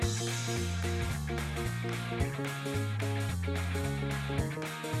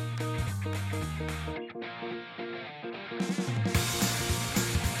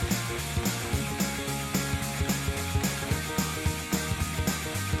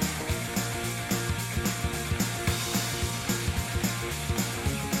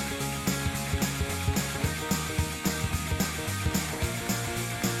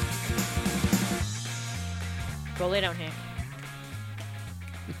Go lay down, Hank.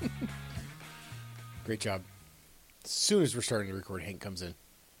 Great job. As soon as we're starting to record, Hank comes in.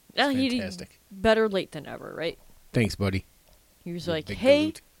 Fantastic. Better late than ever, right? Thanks, buddy. He was You like, big hey,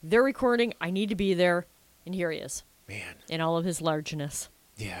 galoot. they're recording. I need to be there. And here he is. Man. In all of his largeness.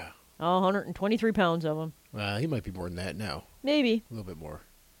 Yeah. Oh, 123 pounds of him. He might be more than that now. Maybe. A little bit more.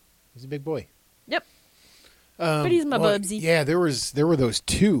 He's a big boy. Yep. But he's my bubsy. Yeah, there were those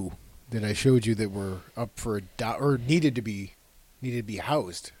two that I showed you that were up for or needed to be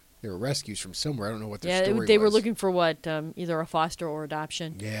housed. They were rescues from somewhere. I don't know what their story was. They were looking for what? Either a foster or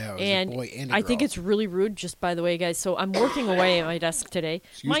adoption. Yeah, it was and a boy and a I think girl. it's really rude, just by the way, guys. So I'm working away at my desk today,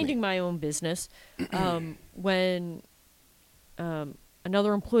 minding me. my own business, when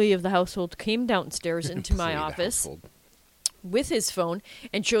another employee of the household came downstairs into my Employee of the office household. with his phone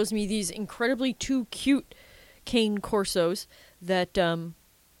and shows me these incredibly two cute cane corsos that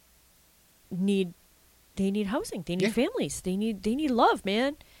need housing. They need families. They need love,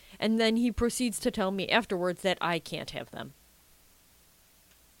 man. And then he proceeds to tell me afterwards that I can't have them.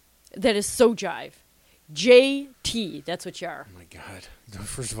 That is so jive. JT, that's what you are. Oh my God!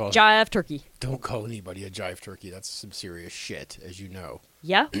 First of all, Jive turkey. don't call anybody a jive turkey. That's some serious shit, as you know.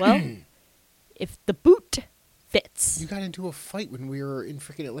 Yeah, well, if the boot fits. You got into a fight when we were in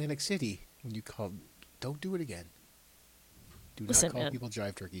freaking Atlantic City, and you called. Don't do it again. Do Listen, not call man. people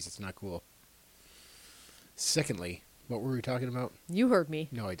jive turkeys. It's not cool. Secondly, what were we talking about? You heard me.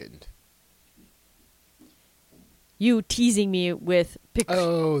 No, I didn't. You teasing me with pictures.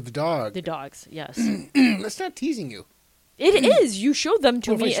 Oh, the dog. The dogs, yes. That's not teasing you. It is. You showed them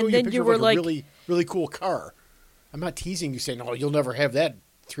to Well, if I me, show and a then picture you of, were a like, really, really cool car. I'm not teasing you, saying, "Oh, you'll never have that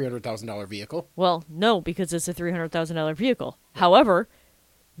 $300,000 vehicle." well, no, because it's a $300,000 vehicle. However,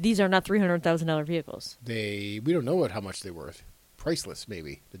 these are not $300,000 vehicles. We don't know how much they're worth. Priceless,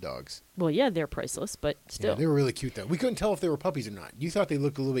 maybe, the dogs. Well, yeah, they're priceless, but still. Yeah, they were really cute, though. We couldn't tell if they were puppies or not. You thought they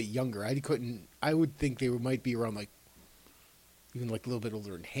looked a little bit younger. I would think they might be around, even a little bit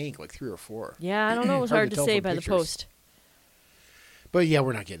older than Hank, 3 or 4. Yeah, I don't know. It was Hard hard to to tell say from by pictures. the post, But yeah,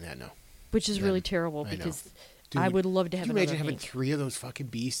 we're not getting that, no. which is Yeah, really terrible I know. because Dude, I would love to have Could you another imagine having Hank. 3 of those fucking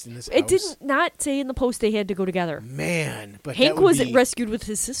beasts in this It house? didn't not say in the post they had to go together. Man, but Hank that would was be, rescued with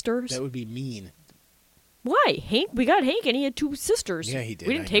his sisters. That would be mean. Why? We got Hank, and he had 2 sisters. Yeah, he did.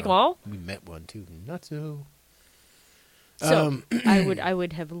 We didn't I take know. them all. We met one, too. Nutso. So I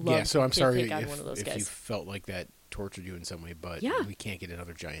would have loved. Yeah, so I'm to sorry take on one of those if you guys. felt like that tortured you in some way, but Yeah. we can't get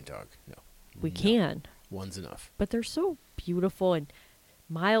another giant dog. No. We No. can, One's enough. but they're so beautiful and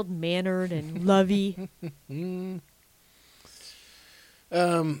mild mannered and lovey.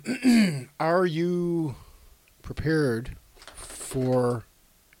 Are you prepared for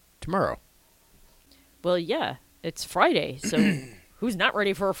tomorrow? Well, yeah, it's Friday, so who's not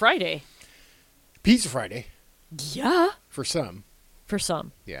ready for a Friday? Pizza Friday Yeah, for some. for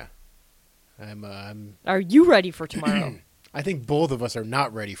some. Yeah. I'm Are you ready for tomorrow? I think both of us are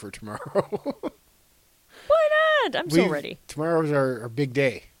not ready for tomorrow. Why not? I'm so ready. Tomorrow's our big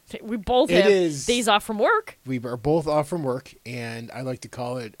day. We both It have is- days off from work. We are both off from work, and I like to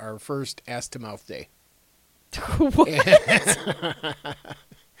call it our first ass-to-mouth day. What?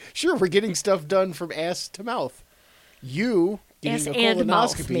 Sure, we're getting stuff done from ass to mouth. You getting Ass a and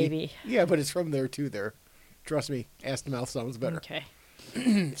mouth, colonoscopy, maybe. Yeah, but it's from there too. There, trust me, ass to mouth sounds better. Okay.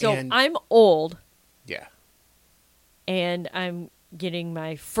 So And- I'm old, Yeah, and I'm getting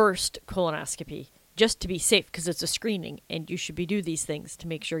my first colonoscopy just to be safe because it's a screening, and you should do these things to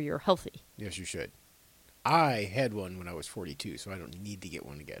make sure you're healthy. yes, you should. I had one when I was 42, so I don't need to get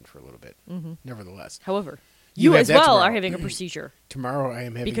one again for a little bit. Mm-hmm. Nevertheless, However, You you have as that well tomorrow. are having a procedure. tomorrow I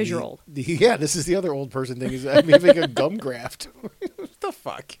am having Because you're old. Yeah, this is the other old person thing. Is I'm having a gum graft. What the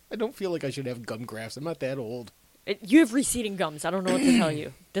fuck? I don't feel like I should have gum grafts. I'm not that old. You have receding gums. I don't know what to tell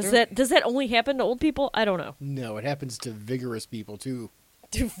you. Does that only happen to old people? I don't know. No, it happens to vigorous people too.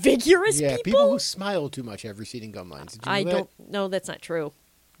 To vigorous Yeah, people? people who smile too much have receding gum lines. Did you know I that? don't know. That's not true.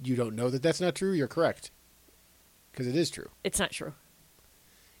 You don't know that that's not true? You're correct. Because it is true. It's not true.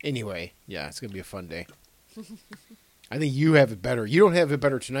 Anyway, yeah, it's going to be a fun day. I think you have it better. You don't have it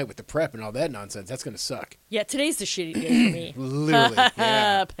better tonight with the prep and all that nonsense. That's going to suck. Yeah, today's the shitty day for me. Literally.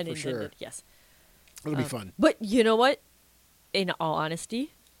 Yeah, Pun for intended. sure. Yes. It'll be fun. But you know what? In all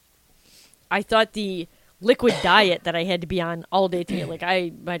honesty, I thought the liquid diet that I had to be on all day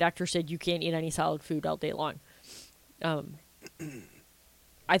today, my doctor said you can't eat any solid food all day long.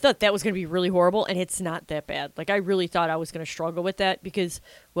 I thought that was going to be really horrible, and it's not that bad. I really thought I was going to struggle with that because,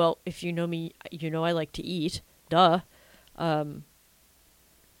 well, if you know me, you know I like to eat. Duh.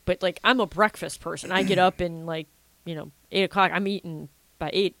 But, I'm a breakfast person. I get up and, 8 o'clock, I'm eating by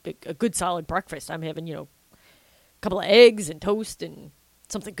 8, a good solid breakfast. I'm having, couple of eggs and toast and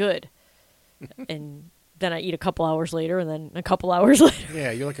something good. And then I eat a couple hours later, and then a couple hours later.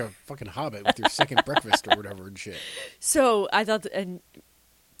 Yeah, you're like a fucking hobbit with your second breakfast or whatever and shit. So I thought, and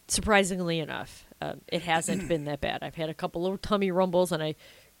surprisingly enough, it hasn't been that bad. I've had a couple little tummy rumbles, and I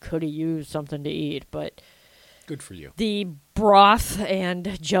could have used something to eat, but Good for you. the broth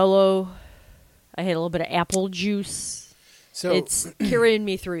and Jell-O, I had a little bit of apple juice. So, It's carrying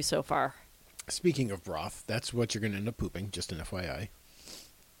me through so far. speaking of broth, that's what you're going to end up pooping, just an FYI.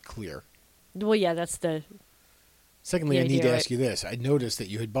 Clear. Well, yeah, that's the... Secondly, The I need idea, to right? ask you this. I noticed that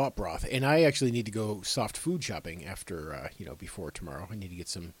you had bought broth, and I actually need to go soft food shopping after, before tomorrow. I need to get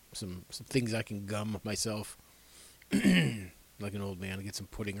some things I can gum myself. Like an old man, to get some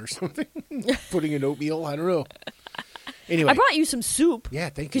pudding or something. Pudding and oatmeal, I don't know. Anyway. I brought you some soup. Yeah,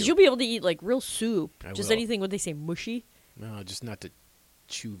 thank you. Because you'll be able to eat, like, real soup. I Just will. anything, what they say, mushy? No, just not to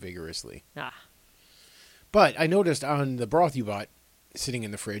chew vigorously. Ah. But I noticed on the broth you bought, sitting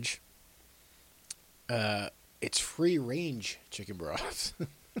in the fridge, it's free-range chicken broth.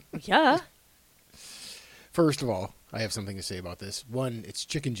 Yeah. First of all, I have something to say about this. One, it's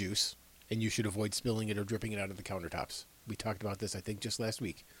chicken juice, and you should avoid spilling it or dripping it out of the countertops. We talked about this, I think, just last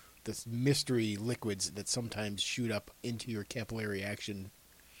week. This mystery liquids that sometimes shoot up into your capillary action,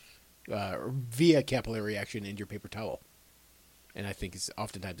 or via capillary action into your paper towel. And I think it's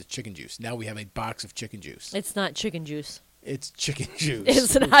oftentimes it's chicken juice. Now we have a box of chicken juice. It's not chicken juice. It's chicken juice.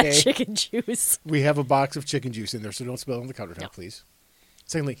 It's not okay? chicken juice. We have a box of chicken juice in there, so don't spill it on the countertop, No. please.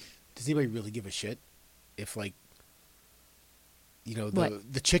 Secondly, does anybody really give a shit if, like,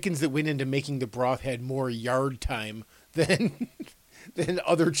 What? the chickens that went into making the broth had more yard time than than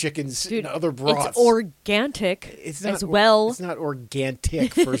other chickens Dude, and other broths? it's organic It's not as well. It's not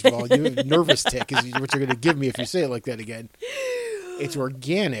organic. First of all, you have a nervous tick is what you're going to give me if you say it like that again. It's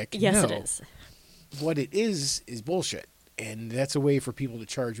organic. Yes, No. it is. What it is bullshit, and that's a way for people to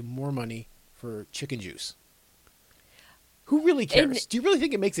charge more money for chicken juice. Who really cares? And- Do you really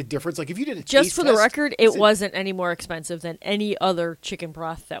think it makes a difference? Like if you did a Just taste for the test, record, is it wasn't any more expensive than any other chicken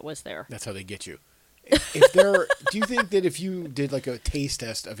broth that was there. That's how they get you. If there, do you think that if you did like a taste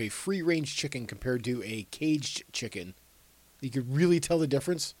test of a free range chicken compared to a caged chicken, you could really tell the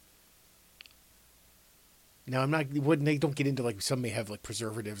difference? Now I'm not. Wouldn't they don't get into like some may have like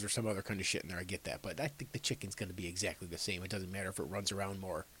preservatives or some other kind of shit in there. I get that, but I think the chicken's going to be exactly the same. It doesn't matter if it runs around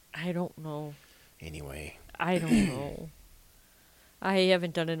more. I don't know. Anyway, I don't know. I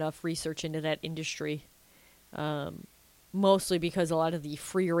haven't done enough research into that industry. Mostly because a lot of the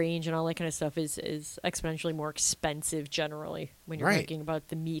free range and all that kind of stuff is exponentially more expensive generally when you're Right. thinking about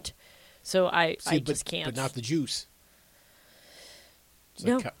the meat. So I just can't. But not the juice. It's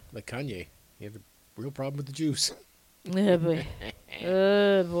No. like Kanye. You have a real problem with the juice. Oh boy.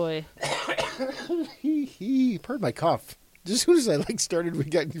 Oh boy. Pardon my cough. Just as soon as I started, we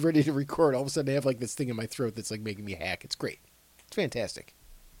got ready to record. All of a sudden, I have like this thing in my throat that's like making me hack. It's great. It's fantastic.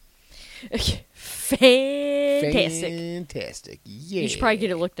 Fantastic. Fantastic. Yeah. You should probably get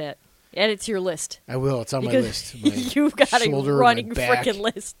it looked at. Add it to your list. I will. It's on my Because list. My You've got a shoulder, my running back. freaking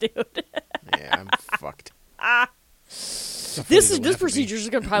list, dude. Yeah, I'm fucked. This procedure is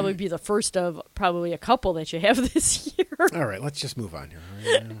going to probably be the first of probably a couple that you have this year. All right, let's just move on here.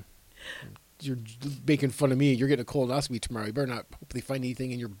 All right? You're making fun of me. You're getting a colonoscopy tomorrow. You better not hopefully find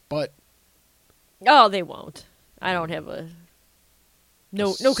anything in your butt. Oh, they won't. I don't have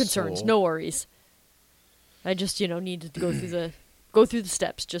no concerns, Soul. no worries. I just need to go through the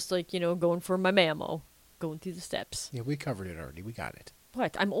steps, just like going for my mammo, going through the steps. Yeah, we covered it already. We got it.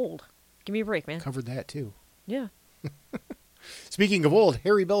 What? I'm old. Give me a break, man. Covered that too. Yeah. Speaking of old,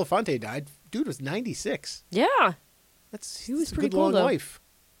 Harry Belafonte died. Dude was 96. Yeah. He was a pretty good cool, long though. life.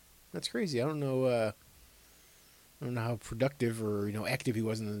 That's crazy. I don't know how productive or active he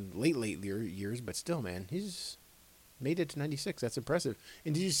was in the late years, but still, man, he's made it to 96. That's impressive.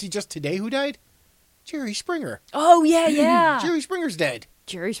 And did you see just today who died? Jerry Springer. Oh yeah, yeah. Jerry Springer's dead.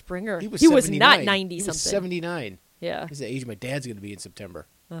 Jerry Springer. He was not 79. 90 He something. was 79. Yeah. He's the age my dad's going to be in September,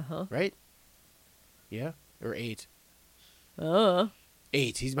 Uh huh. right? Yeah, or 8.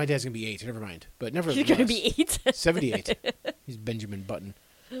 8. My dad's going to be 8. Never mind. But nevertheless, You're gonna be 8. 78. He's Benjamin Button.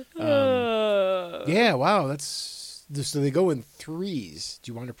 Uh, Yeah, wow. So they go in threes.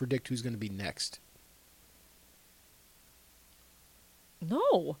 Do you want to predict who's going to be next?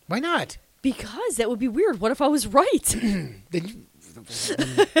 No, Why not? because that would be weird. What if I was right? Then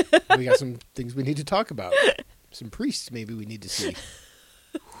we got some things we need to talk about. Some priests maybe we need to see.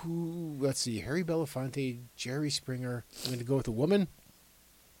 Let's see. Harry Belafonte, Jerry Springer. I'm going to go with a woman.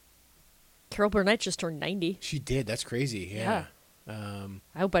 Carol Burnett just turned 90. She did. That's crazy. Yeah. I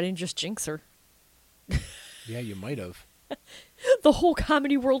hope I didn't just jinx her. Yeah, you might have. The whole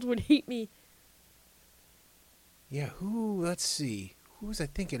comedy world would hate me. Yeah, who? Let's see. Who was I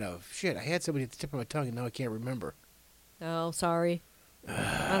thinking of? Shit, I had somebody at the tip of my tongue, and now I can't remember. Oh, sorry.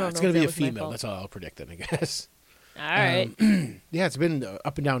 I don't It's know. going to if be that a was my female. fault. That's all I'll predict then, I guess. All right. Yeah, it's been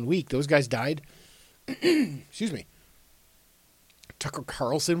up and down week. Those guys died. Excuse me. Tucker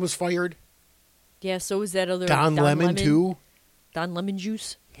Carlson was fired. Yeah, so was that other Don Lemon, too. Don Lemon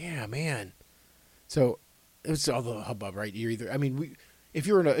Juice. Yeah, man. So it was all the hubbub, right? You're either. I mean, if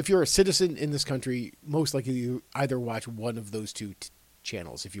you're a citizen in this country, most likely you either watch one of those two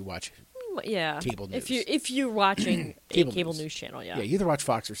channels. If you watch, Yeah. Cable news. If you're watching a Cable cable news. news channel, yeah. yeah, you either watch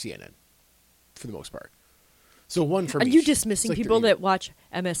Fox or CNN, for the most part. So one from Are each. you It's dismissing like people they're that watch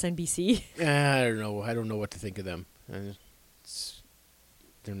MSNBC? I don't know. I don't know what to think of them.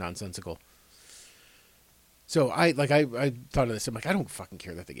 They're nonsensical. So I thought of this. I'm like, I don't fucking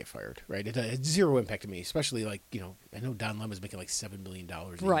care that they get fired, right? It had zero impact to me, especially like, I know Don Lemon's making like $7 million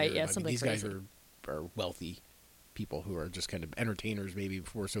a Right, year. yeah, I mean, something these crazy. guys are wealthy people who are just kind of entertainers, maybe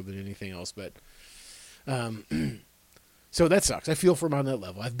more so than anything else. But so that sucks. I feel for him on that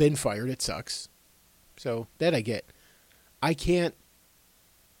level. I've been fired. It sucks. So that I get. I can't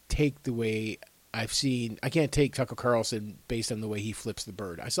take the way I can't take Tucker Carlson based on the way he flips the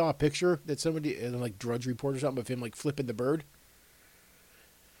bird. I saw a picture that somebody, like Drudge Report or something, of him like flipping the bird.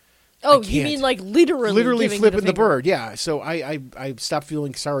 Oh, I you can't. mean like literally giving flipping the finger. bird? Yeah. So I stopped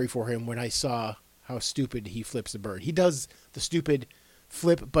feeling sorry for him when I saw how stupid he flips the bird. He does the stupid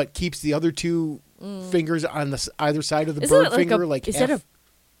flip, but keeps the other two fingers on the either side of the Isn't bird it like finger, a, like is half, that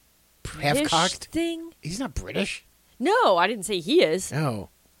a half British cocked. thing? He's not British. No, I didn't say he is. No.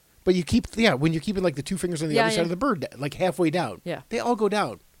 But you keep, when you're keeping like the two fingers on the Yeah, other side yeah. of the bird, like halfway down. Yeah. They all go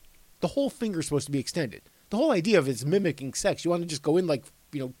down. The whole finger's supposed to be extended. The whole idea of it is mimicking sex. You want to just go in like,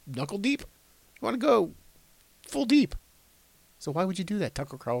 knuckle deep? You want to go full deep. So why would you do that,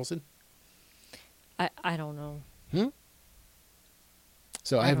 Tucker Carlson? I don't know.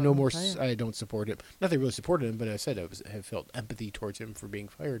 So I I have don't no know more, what to tell you. I don't support him. Not that I really supported him, but I said I have felt empathy towards him for being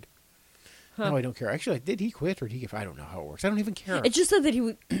fired. Huh. No, I don't care. Actually, did he quit or did he get, I don't know how it works. I don't even care. It just said that he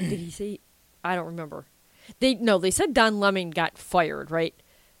would. Did he say? I don't remember. They said Don Lemon got fired, right?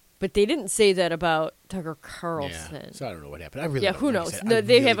 But they didn't say that about Tucker Carlson. Yeah, so I don't know what happened. I really Yeah, don't- who like I knows? said, No, I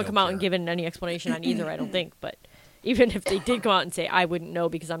they really haven't don't come out care. and given any explanation on either, I don't think. But even if they did come out and say, I wouldn't know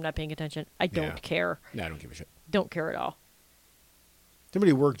because I'm not paying attention, I don't Yeah. care. No, I don't give a shit. Don't care at all.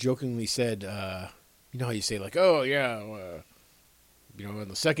 Somebody at work jokingly said, you know how you say, like, oh, yeah, on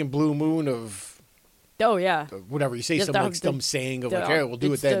the second blue moon of Oh, yeah. whatever. You say Yeah, some, the- like, dumb saying of, The- like, hey, we'll do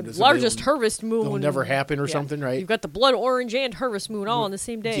it it's then. the So largest they'll- harvest moon. It'll never happen or something, right? You've got the blood orange and harvest moon all on the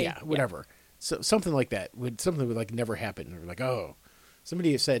same day. Yeah, whatever. So something like that. Something would, like, never happen. Or like, oh.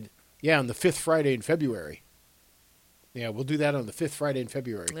 Somebody said, yeah, on the 5th Friday in February. Yeah, we'll do that on the 5th Friday in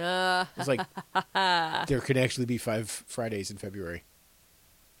February. It's like, there could actually be 5 Fridays in February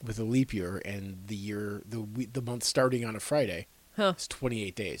with a leap year, and the month starting on a Friday. Huh. It's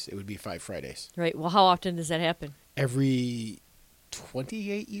 28 days. It would be 5 Fridays. Right. Well, how often does that happen? Every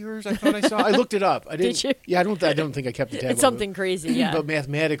 28 years, I thought I saw. I looked it up. I didn't. Did you? Yeah, I don't think I kept the tab. It's on something it. crazy, yeah. But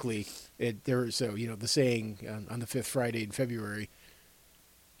mathematically, the saying on the 5th Friday in February.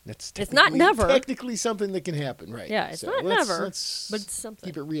 That's It's not technically- never. Technically, something that can happen, right? Yeah, it's So not let's- never, let's but it's something.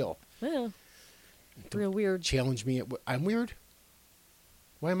 Keep it real. Yeah. Real weird. Challenge me. I'm weird.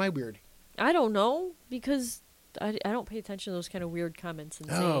 Why am I weird? I don't know because I don't pay attention to those kind of weird comments and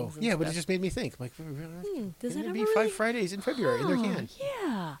sayings. Oh, and yeah, but it stuff. just made me think. Like, does can that there ever be really? 5 Fridays in February? And there can.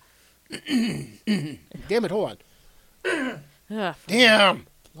 Yeah. Damn it! Hold on. Ugh, Damn.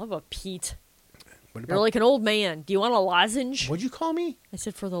 love of Pete. What You're like an old man. Do you want a lozenge? What'd you call me? I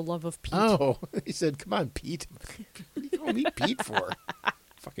said for the love of Pete. Oh, he said, "Come on, Pete." What do you call me Pete for?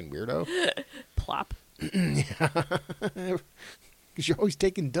 Fucking weirdo. Plop. Because you're always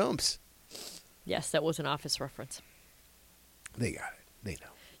taking dumps. Yes, that was an Office reference. They got it. They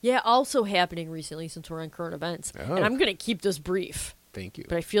know. Yeah, also happening recently since we're on current events. Oh. And I'm going to keep this brief, Thank you.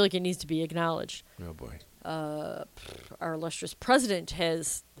 but I feel like it needs to be acknowledged. Oh boy. Our illustrious president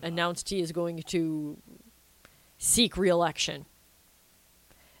has announced he is going to seek re-election.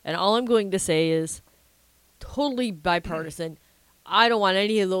 And all I'm going to say is totally bipartisan. I don't want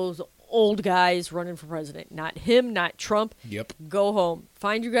any of those old guys running for president. Not him, not Trump. Yep. Go home.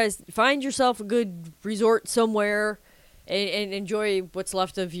 Find yourself a good resort somewhere and enjoy what's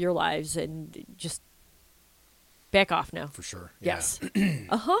left of your lives and just back off now. For sure. Yeah. Yes.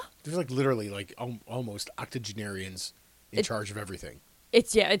 Uh-huh. There's like literally like almost octogenarians in charge of everything.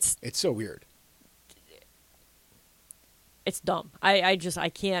 It's It's so weird. It's dumb. I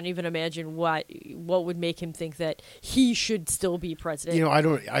can't even imagine what would make him think that he should still be president. You know, I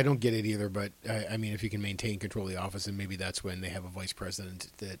don't get it either. But I mean, if you can maintain control of the office, and maybe that's when they have a vice president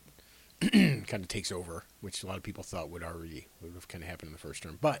that kind of takes over, which a lot of people thought would have kind of happened in the first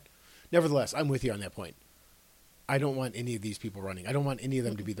term. But nevertheless, I'm with you on that point. I don't want any of these people running. I don't want any of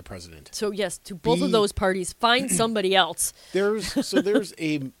them to be the president. So yes, to both of those parties, find somebody else. There's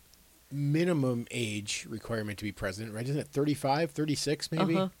a minimum age requirement to be president, right? Isn't it 35, 36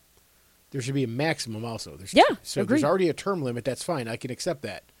 maybe? Uh-huh. There should be a maximum also. So agreed. there's already a term limit. That's fine. I can accept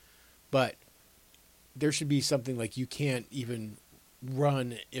that. But there should be something like you can't even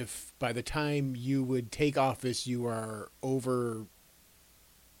run if by the time you would take office you are over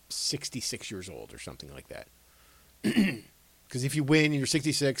 66 years old or something like that. Because if you win and you're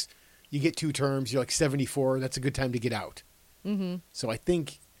 66, you get 2 terms, you're like 74, that's a good time to get out. Mm-hmm. So I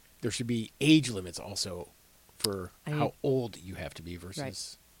think there should be age limits also for how old you have to be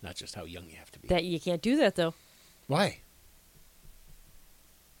versus not just how young you have to be. That you can't do that though. Why?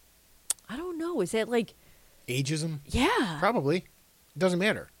 I don't know. Is that like Ageism? Yeah. Probably. It doesn't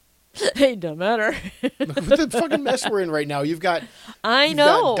matter. It doesn't matter. Look at the fucking mess we're in right now. You've got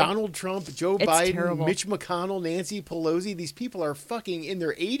know. Donald Trump, Joe It's Biden, terrible. Mitch McConnell, Nancy Pelosi. These people are fucking in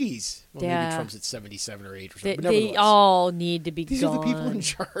their 80s. Well, Yeah. maybe Trump's at 77 or 8 or something. They but nevertheless, all need to be these gone. are the people in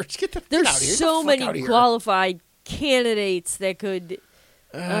charge. Get the fuck There's out of here. so Get the fuck out many of here. qualified candidates that could.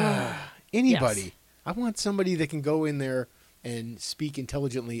 Anybody. Yes. I want somebody that can go in there and speak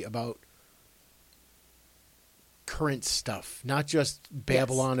intelligently about current stuff, not just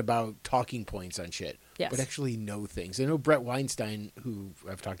babble on about talking points on shit, Yes. but actually know things. I know Brett Weinstein, who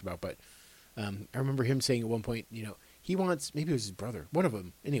I've talked about, but I remember him saying at one point, you know, he wants, maybe it was his brother, one of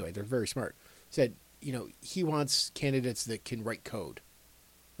them, anyway, they're very smart, said, you know, he wants candidates that can write code.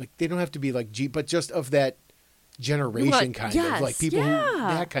 Like, they don't have to be like but just of that generation kind of, like people who,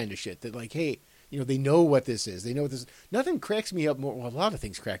 that kind of shit, that like, hey, you know, they know what this is. They know what this is. Nothing cracks me up more. Well, a lot of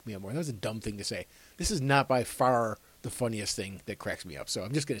things crack me up more. That was a dumb thing to say. This is not by far the funniest thing that cracks me up. So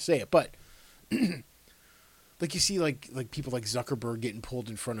I'm just going to say it. But like you see like people like Zuckerberg getting pulled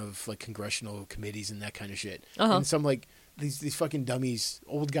in front of like congressional committees and that kind of shit. Uh-huh. And some like these fucking dummies,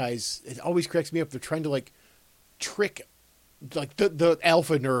 old guys, it always cracks me up. They're trying to like trick like the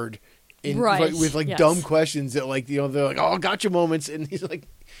alpha nerd with like dumb questions that like, you know, they're like, oh, gotcha moments. And he's like,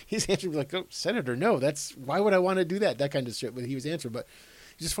 his answer was like, oh, Senator, no, that's, why would I want to do that? That kind of shit. But he was answering. But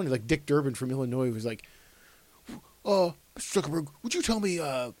it's just funny. Like Dick Durbin from Illinois was like, Mr. Zuckerberg, would you tell me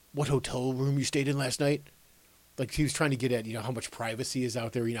what hotel room you stayed in last night? Like he was trying to get at, you know, how much privacy is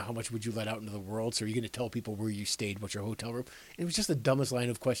out there. You know, how much would you let out into the world? So are you going to tell people where you stayed, what's your hotel room? And it was just the dumbest line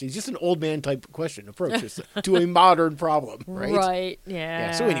of question. It's just an old man type approach to a modern problem, right? Right.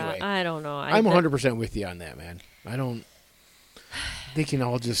 Yeah. So anyway, I don't know. I'm 100% with you on that, man. I don't. They can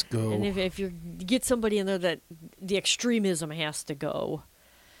all just go. And if you get somebody in there that the extremism has to go,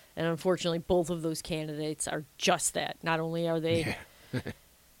 and unfortunately both of those candidates are just that. Not only are they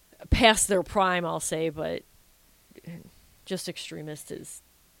past their prime, I'll say, but just extremist is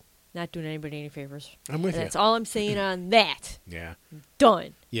not doing anybody any favors. I'm with you. That's all I'm saying on that. Yeah.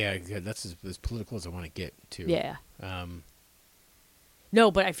 Done. Yeah, good. That's as political as I want to get, too. Yeah.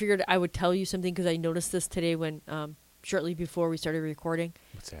 No, but I figured I would tell you something because I noticed this today when shortly before we started recording.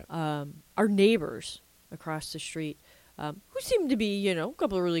 What's that? Our neighbors across the street, who seemed to be, you know, a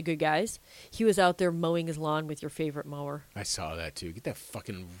couple of really good guys. He was out there mowing his lawn with your favorite mower. I saw that, too. Get that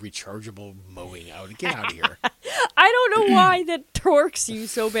fucking rechargeable mowing out. Get out of here. I don't know why that torques you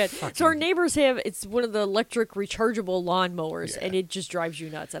so bad. So our neighbors it's one of the electric rechargeable lawn mowers, and it just drives you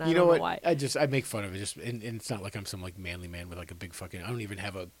nuts. And I don't know why. I make fun of it. And it's not like I'm some like manly man with like a big fucking. I don't even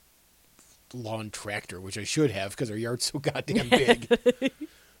have a lawn tractor, which I should have because our yard's so goddamn big.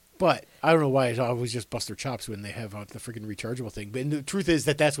 But I don't know why I always just bust their chops when they have the freaking rechargeable thing. But the truth is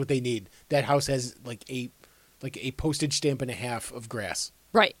that's what they need. That house has like a postage stamp and a half of grass.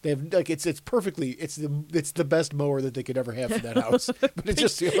 Right. They have like it's perfectly it's the best mower that they could ever have for that house. But it's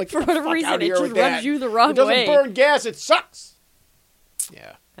just like for whatever reason it just rubs that. you the wrong way. It doesn't way. burn gas. It sucks.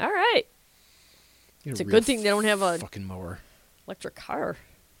 Yeah. All right. It's a good thing they don't have a fucking mower. Electric car.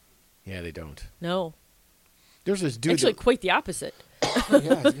 Yeah, they don't. No. There's this dude. Actually, quite the opposite.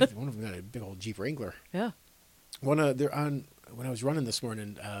 Yeah, one of them got a big old Jeep Wrangler. Yeah. When I was running this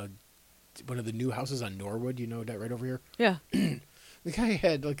morning, one of the new houses on Norwood, you know that right over here. Yeah. The guy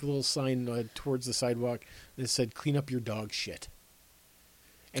had like a little sign towards the sidewalk that said "Clean up your dog shit."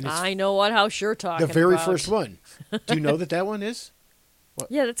 And it's I know what house you're talking about. the very first one. Do you know that one is?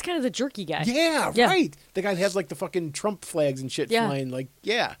 What? Yeah, that's kind of the jerky guy. Yeah, right. The guy that has like the fucking Trump flags and shit flying. Like,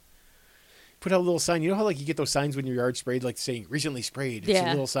 yeah. put out a little sign. You know how like you get those signs when your yard sprayed, like saying recently sprayed. It's a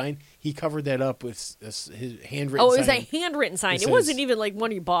little sign. He covered that up with his handwritten. Oh, it was sign. a handwritten sign. It It wasn't even like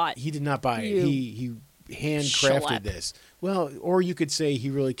one you bought. He did not buy it. He handcrafted Schlep. this. Well, or you could say he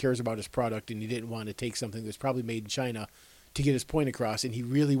really cares about his product and he didn't want to take something that's probably made in China to get his point across, and he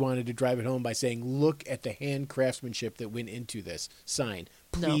really wanted to drive it home by saying, look at the hand craftsmanship that went into this sign.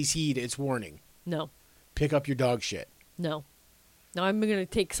 Please heed its warning. No. Pick up your dog shit. No. Now I'm going to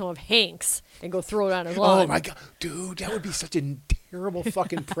take some of Hank's and go throw it on his lawn. Oh, my God. Dude, that would be such a terrible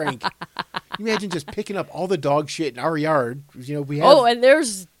fucking prank. You imagine just picking up all the dog shit in our yard. You know, we have and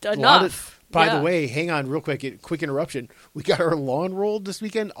there's enough. By the way, hang on real quick. Quick interruption. We got our lawn rolled this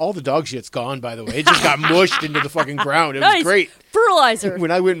weekend. All the dog shit's gone, by the way. It just got mushed into the fucking ground. It was great. Fertilizer.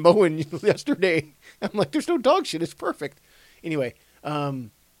 When I went mowing yesterday, I'm like, there's no dog shit. It's perfect. Anyway,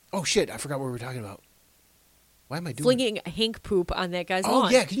 oh, shit. I forgot what we were talking about. Why am I doing Flinging Hank poop on that guy's lawn. Oh,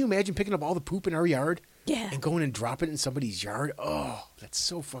 yeah. Can you imagine picking up all the poop in our yard? Yeah. And going and dropping it in somebody's yard? Oh, that's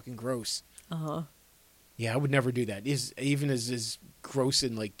so fucking gross. Uh-huh. Yeah, I would never do that. Even as gross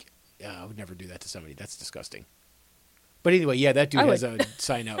and like, I would never do that to somebody. That's disgusting. But anyway, yeah, that dude has a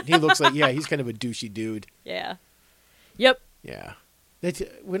sign out. He looks like, he's kind of a douchey dude. Yeah. Yep. Yeah. Did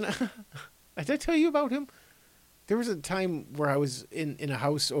I tell you about him? There was a time where I was in a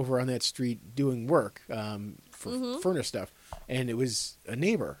house over on that street doing work for furnace stuff, and it was a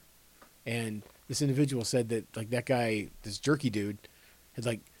neighbor, and this individual said that like that guy, this jerky dude, had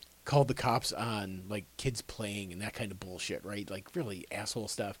like called the cops on like kids playing and that kind of bullshit, right? Like really asshole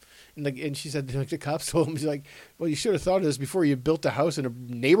stuff. And she said like the cops told him, she's like, well, you should have thought of this before you built a house in a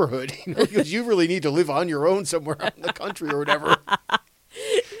neighborhood, because you really need to live on your own somewhere out in the country or whatever.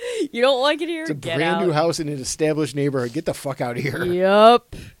 You don't like it here? It's a brand new house in an established neighborhood. Get the fuck out of here.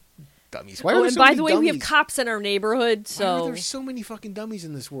 Yep. Dummies. Why are there and so by many the way, dummies? we have cops in our neighborhood, so Why are there so many fucking dummies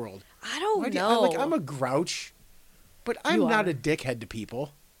in this world? I don't know. I'm a grouch, but I'm You not are. a dickhead to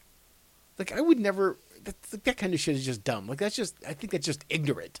people. Like I would never. That kind of shit is just dumb. Like I think that's just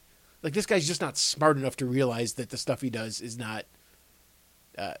ignorant. Like this guy's just not smart enough to realize that the stuff he does is not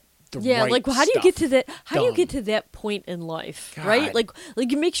the right like how do you stuff. get to that? How do you Dumb. get to that point in life, God. right? Like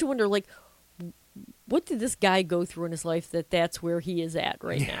it makes you wonder, like, what did this guy go through in his life that's where he is at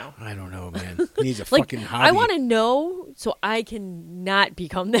right now? I don't know, man. He needs a Like, fucking hobby. I want to know so I can not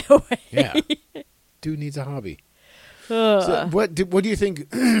become that way. Yeah, dude needs a hobby. So what do you think?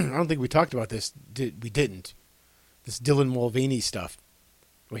 I don't think we talked about this. We didn't. This Dylan Mulvaney stuff.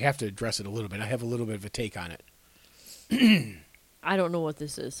 We have to address it a little bit. I have a little bit of a take on it. I don't know what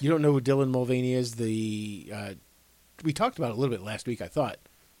this is. You don't know who Dylan Mulvaney is? We talked about it a little bit last week, I thought.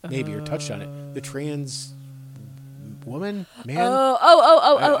 Maybe or touched on it. The trans woman, man.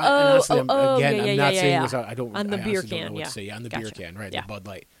 Honestly, I'm not saying this. I don't. On the I beer honestly don't can, know what yeah. to say. On the Gotcha. beer can, right? Yeah. The Bud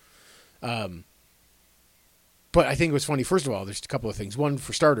Light. But I think it was funny. First of all, there's a couple of things. One,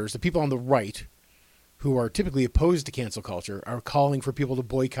 for starters, the people on the right, who are typically opposed to cancel culture, are calling for people to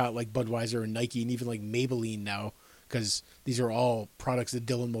boycott like Budweiser and Nike and even like Maybelline now, because these are all products that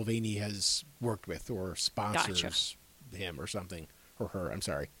Dylan Mulvaney has worked with or sponsors him or something, or her. I'm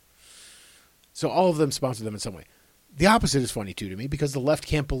sorry. So all of them sponsor them in some way. The opposite is funny too to me, because the left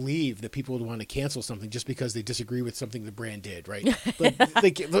can't believe that people would want to cancel something just because they disagree with something the brand did, right?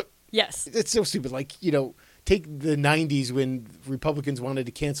 Look, Yes. it's so stupid. Like, take the 90s when Republicans wanted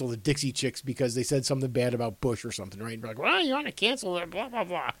to cancel the Dixie Chicks because they said something bad about Bush or something, right? And we're like, well, you want to cancel it, blah, blah,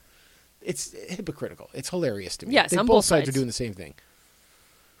 blah. It's hypocritical. It's hilarious to me. Yes, on both both sides are sides. doing the same thing.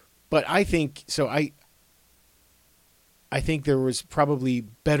 But I think, I think there was probably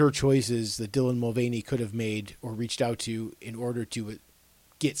better choices that Dylan Mulvaney could have made or reached out to in order to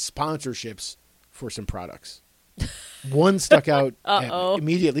get sponsorships for some products. One stuck out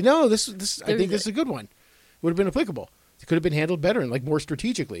immediately. No, this I think this is a good one. Would have been applicable. It could have been handled better and like more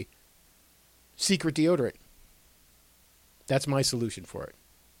strategically. Secret deodorant. That's my solution for it.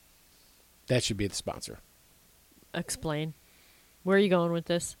 That should be the sponsor. Explain. Where are you going with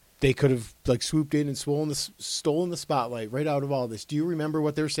this? They could have like swooped in and stolen the spotlight right out of all this. Do you remember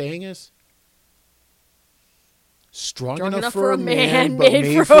what they're saying is? Strong enough for a man, but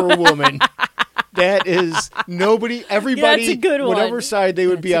made for a woman. That is everybody, That's a good one. whatever side they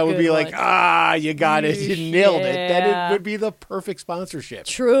would be on, would be like, you got it. You nailed it. That would be the perfect sponsorship.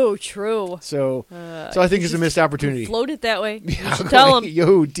 True. So I think it's a missed opportunity. Float it that way. You Yeah, should tell them.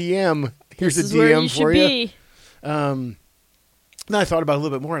 Yo, DM. Here's This is a where DM you for should you. be. Now I thought about it a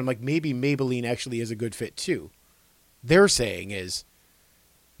little bit more, and like maybe Maybelline actually is a good fit too. They're saying is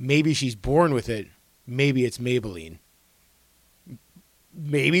maybe she's born with it. Maybe it's Maybelline.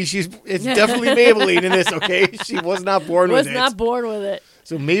 Maybe it's definitely Maybelline in this. Okay, she was not born with it. Was not born with it.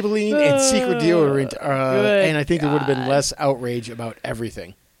 So Maybelline and secret deodorant, Good and I think there would have been God. less outrage about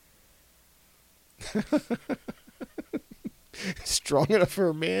everything. Strong enough for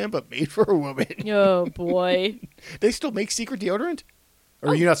a man, but made for a woman. Oh boy. They still make secret deodorant?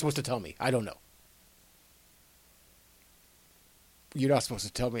 Or are you not supposed to tell me? I don't know. You're not supposed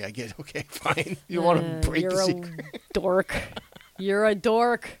to tell me. I get okay, fine. You want to break you're the a secret? dork. You're a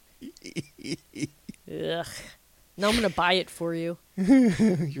dork. Ugh. Now I'm gonna buy it for you.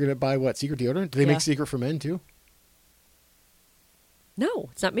 You're gonna buy what? Secret deodorant? Do they Yeah. make secret for men too? No,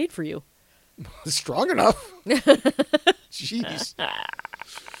 it's not made for you. Strong enough. Jeez.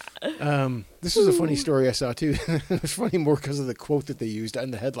 This was a funny story I saw too. It was funny more because of the quote that they used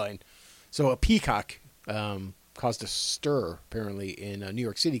on the headline. So a peacock caused a stir apparently in New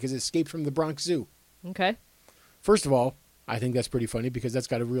York City because it escaped from the Bronx Zoo. Okay. First of all, I think that's pretty funny because that's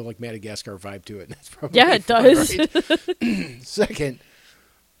got a real like Madagascar vibe to it. That's probably Yeah, it fun, does. right? Second,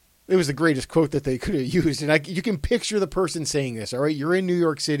 it was the greatest quote that they could have used, and you can picture the person saying this. All right, you're in New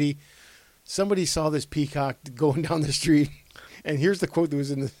York City. Somebody saw this peacock going down the street, and here's the quote that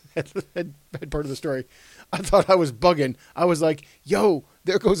was in the head part of the story. I thought I was bugging. I was like, "Yo,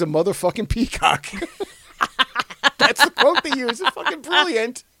 there goes a motherfucking peacock." That's the quote they used. It's fucking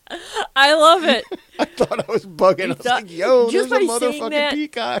brilliant. I love it. I thought I was bugging. I was thought- like, "Yo, just there's a by saying motherfucking that-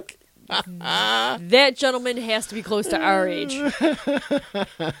 peacock." That gentleman has to be close to our age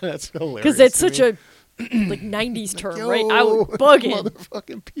That's hilarious. because that's to such me. a like '90s term, Yo, right? I was bugging.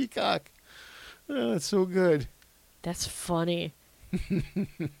 Motherfucking peacock. Oh, that's so good. That's funny.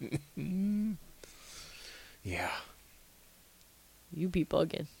 Yeah. You be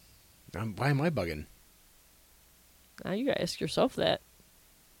bugging. Why am I bugging? Now you gotta ask yourself that.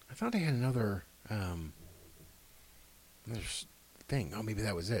 I thought I had another thing. Oh, maybe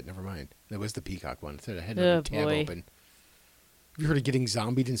that was it. Never mind. That was the peacock one. I thought I had another Oh, tab boy. open. Have you heard of getting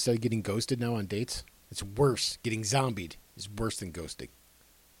zombied instead of getting ghosted now on dates? It's worse. Getting zombied is worse than ghosting.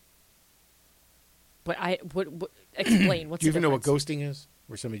 But what explain what's Do you the even know what difference? ghosting is?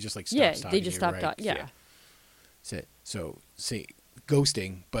 Where somebody just like stops Yeah, talking they to just you, stopped right? talking. Yeah. That's it. So, say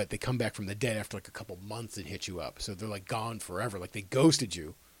ghosting, but they come back from the dead after like a couple months and hit you up. So they're like gone forever. Like they ghosted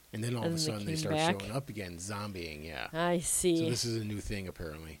you, and then all And of a they sudden they came start back? showing up again, zombieing. Yeah. I see. So this is a new thing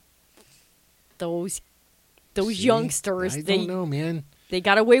apparently. those See? youngsters, I don't know, man. they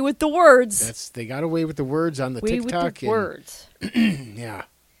got away with the words. They got away with the words on the Away TikTok. with the words. Yeah.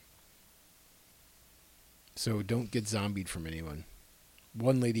 So don't get zombied from anyone.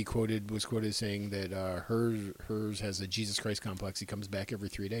 One lady was quoted saying that hers has a Jesus Christ complex. He comes back every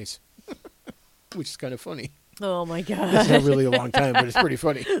 3 days, which is kind of funny. Oh my It's god, not really a long time, but it's pretty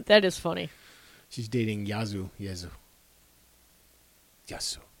funny. that is funny. She's dating Yasu.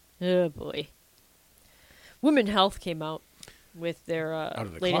 Oh boy. Women Health came out with their Out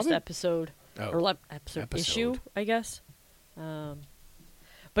of the latest closet? episode Oh, or issue, I guess.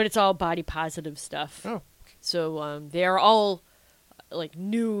 But it's all body positive stuff. oh, So they are all like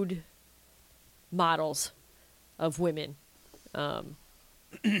nude models of women,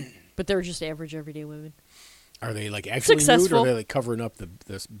 but they're just average everyday women. are they like actually nude, or Successful. are they like covering up the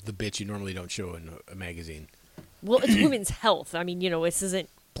bitch you normally don't show in a magazine? Well, it's Women's Health. I mean, this isn't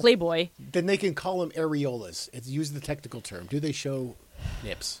Playboy. Then they can call them areolas. Use the technical term. Do they show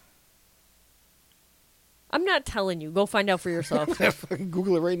nips? I'm not telling you. Go find out for yourself. Fucking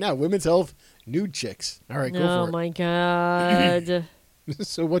Google it right now. Women's Health nude chicks. All right, go Oh for it. my god.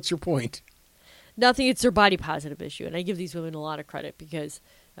 So what's your point? Nothing. It's their body positive issue, and I give these women a lot of credit because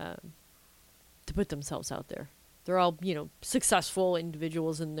to put themselves out there, they're all successful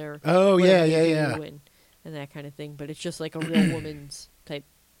individuals in their Oh, whatever yeah, they yeah, do yeah. and that kind of thing. But it's just like a real woman's type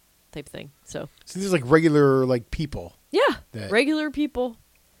thing. So So these are like regular like people. yeah, That- regular people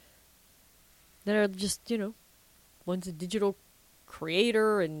that are just one's a digital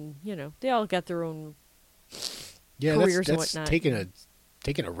creator, and they all got their own Yeah, careers and that's whatnot.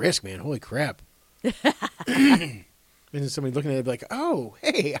 taking a risk, man. Holy crap. And then somebody looking at it like, oh,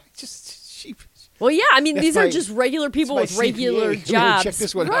 hey, she. Well, yeah, I mean, That's these my- are just regular people that's with my regular CPA. We're gonna jobs, check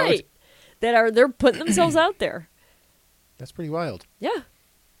this one out. right? They're putting themselves out there. That's pretty wild. Yeah,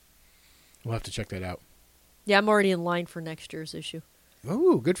 We'll have to check that out. yeah. I'm already in line for next year's issue.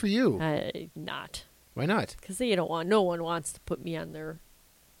 Oh, good for you. Not Why not? because no one wants to put me on their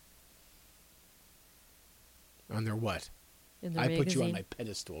On their what? in their I magazine. put you on my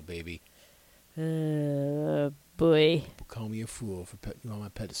pedestal, baby. Boy. People call me a fool for putting you on my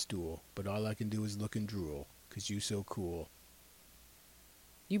pedestal, but all I can do is look and drool, 'cause you so cool.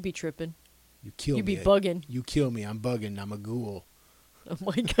 You be tripping. You kill You me. be bugging. You kill me. I'm bugging. I'm a ghoul. Oh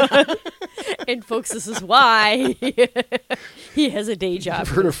my god! And folks, this is why he has a day job. I've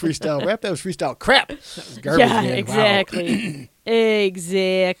heard of freestyle rap. That was freestyle crap. That was garbage, Yeah, man. exactly.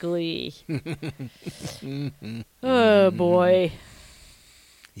 Exactly. Oh boy.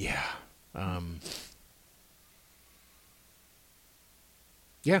 Yeah.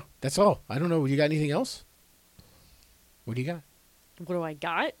 Yeah, that's all. I don't know. You got anything else? What do you got? What do I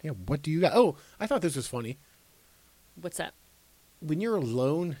got? Yeah, what do you got? Oh, I thought this was funny. What's that? When you're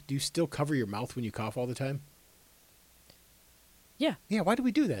alone, do you still cover your mouth when you cough all the time? Yeah. Yeah, why do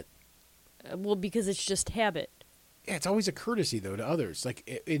we do that? Well, because it's just habit. Yeah, it's always a courtesy though to others.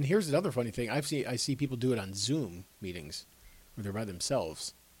 Like, and here's another funny thing: I see people do it on Zoom meetings, where they're by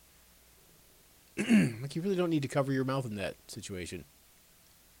themselves. Like, you really don't need to cover your mouth in that situation.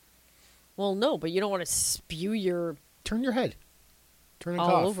 Well, no, but you don't want to spew your Turn your head. Turn and all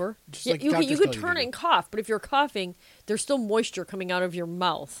cough. over. Just Yeah, like you doctors could tell turn to it do. and cough, but if you're coughing, there's still moisture coming out of your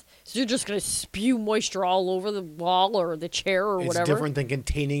mouth. So you're just going to spew moisture all over the wall or the chair or It's whatever. different than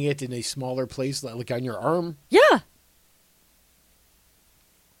containing it in a smaller place, like on your arm. Yeah.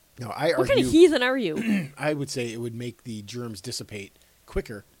 No, I What kind argue. of heathen are you? I would say it would make the germs dissipate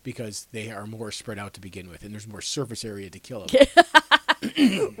quicker because they are more spread out to begin with, and there's more surface area to kill them.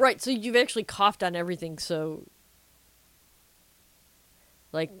 Right, so you've actually coughed on everything, so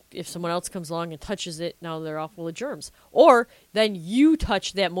like if someone else comes along and touches it, now they're all full of germs. Or then you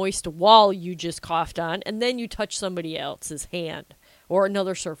touch that moist wall you just coughed on, and then you touch somebody else's hand or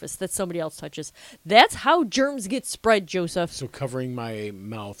another surface that somebody else touches. That's how germs get spread, Joseph. So covering my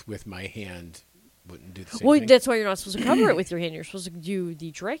mouth with my hand wouldn't do the same Well, thing. that's why you're not supposed to cover it with your hand. You're supposed to do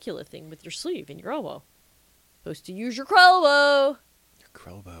the Dracula thing with your sleeve and your elbow. Supposed to use your elbow. Your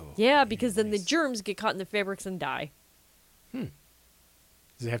Crowbow. Yeah, because then the Nice. germs get caught in the fabrics and die.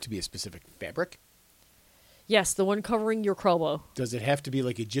 Does it have to be a specific fabric? Yes, the one covering your elbow. Does it have to be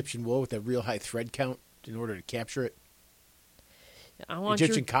like Egyptian wool with a real high thread count in order to capture it? I want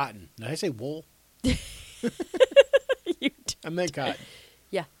Egyptian cotton. Did I say wool? you I meant cotton.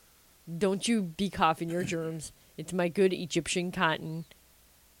 Yeah. Don't you be coughing your germs into my good Egyptian cotton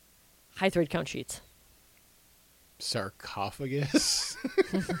high thread count sheets. Sarcophagus.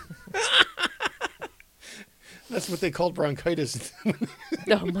 That's what they called bronchitis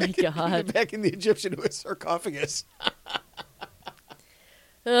Oh my god. back in the Egyptian. It was sarcophagus.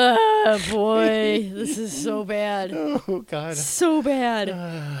 Oh boy. This is so bad. Oh God. So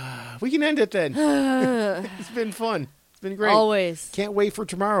bad. We can end it then. It's been fun. It's been great. Always. Can't wait for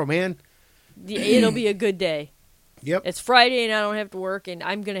tomorrow, man. It'll be a good day. Yep. It's Friday and I don't have to work and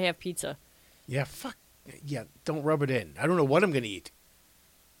I'm going to have pizza. Yeah, fuck. Yeah, don't rub it in. I don't know what I'm going to eat.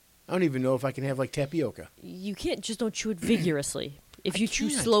 I don't even know if I can have, like, tapioca. You can't just don't chew it vigorously. If you chew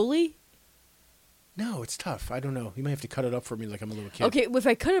can't. slowly. No, it's tough. I don't know. You might have to cut it up for me like I'm a little kid. Okay, if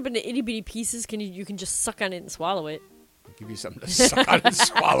I cut it up into itty bitty pieces, you can just suck on it and swallow it. I'll give you something to suck on and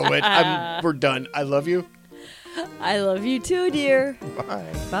swallow it. We're done. I love you. I love you too, dear. Bye.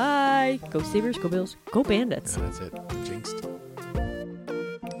 Bye. Go Sabres, go Bills, go Bandits. That's it. Jinxed.